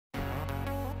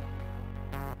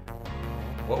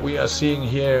What we are seeing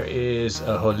here is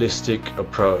a holistic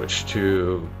approach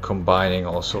to combining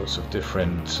all sorts of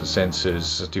different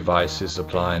sensors, devices,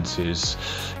 appliances,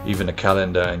 even a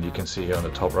calendar. And you can see here on the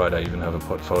top right, I even have a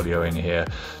portfolio in here.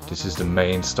 This is the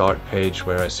main start page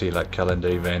where I see like calendar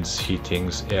events,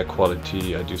 heatings, air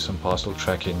quality. I do some parcel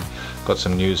tracking, got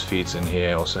some news feeds in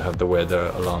here. Also have the weather,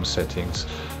 alarm settings,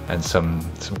 and some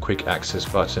quick access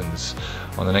buttons.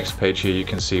 On the next page here you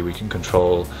can see we can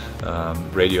control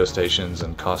radio stations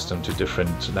and cast them to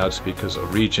different loudspeakers or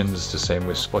regions, the same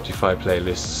with Spotify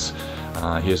playlists.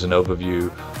 Here's an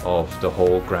overview of the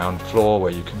whole ground floor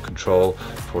where you can control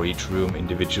for each room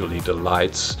individually the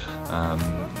lights,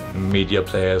 media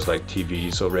players like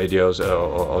TVs or radios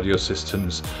or audio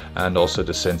systems, and also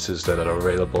the sensors that are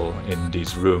available in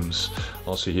these rooms.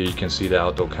 Also here you can see the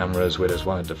outdoor cameras, where there's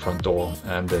one at the front door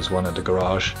and there's one at the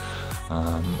garage.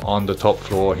 On the top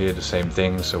floor here the same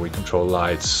thing, so we control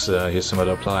lights. Here's some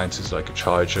other appliances like a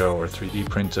charger or a 3D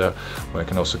printer, where I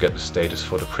can also get the status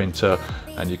for the printer,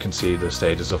 and you can see the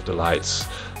status of the lights.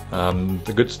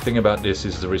 The good thing about this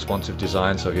is the responsive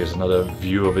design. So here's another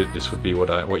view of it. This would be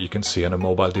what you can see on a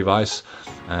mobile device.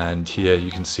 And here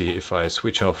you can see if I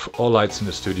switch off all lights in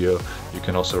the studio, you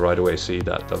can also right away see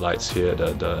that the lights here,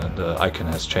 the icon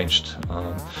has changed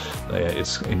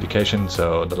its indication,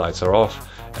 so the lights are off.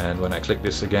 And when I click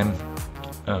this again,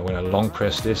 when I long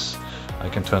press this, I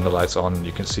can turn the lights on.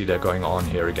 You can see they're going on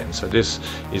here again. So this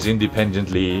is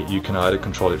independently, you can either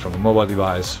control it from a mobile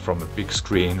device, from a big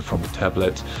screen, from a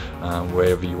tablet,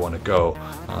 wherever you want to go.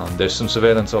 There's some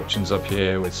surveillance options up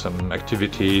here with some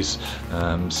activities,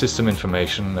 system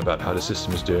information about how the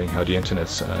system is doing, how the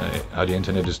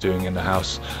internet is doing in the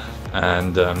house.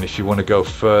 And if you want to go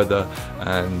further,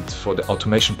 and for the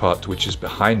automation part which is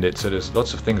behind it, so there's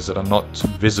lots of things that are not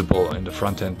visible in the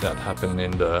front end that happen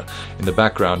in the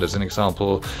background. As an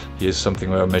example, here's something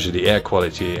where I measure the air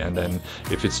quality, and then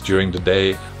if it's during the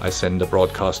day, I send a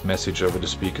broadcast message over the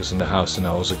speakers in the house, and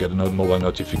I also get a mobile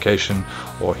notification.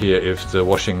 Or here, if the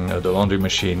laundry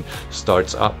machine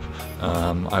starts up,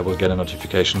 I will get a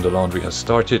notification the laundry has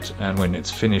started, and when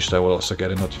it's finished I will also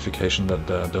get a notification that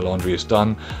the laundry is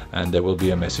done, and there will be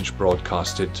a message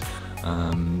broadcasted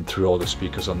through all the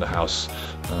speakers on the house.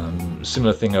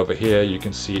 Similar thing over here, you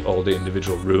can see all the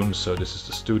individual rooms. So this is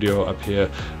the studio up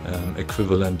here,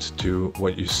 equivalent to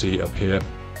what you see up here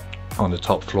on the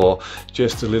top floor.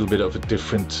 Just a little bit of a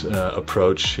different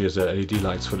approach. Here's the LED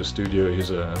lights for the studio, here's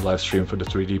a live stream for the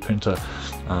 3D printer.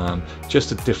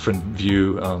 Just a different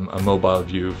view, a mobile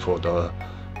view for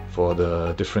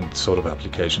the different sort of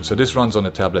applications. So this runs on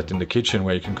a tablet in the kitchen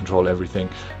where you can control everything,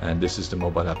 and this is the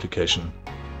mobile application.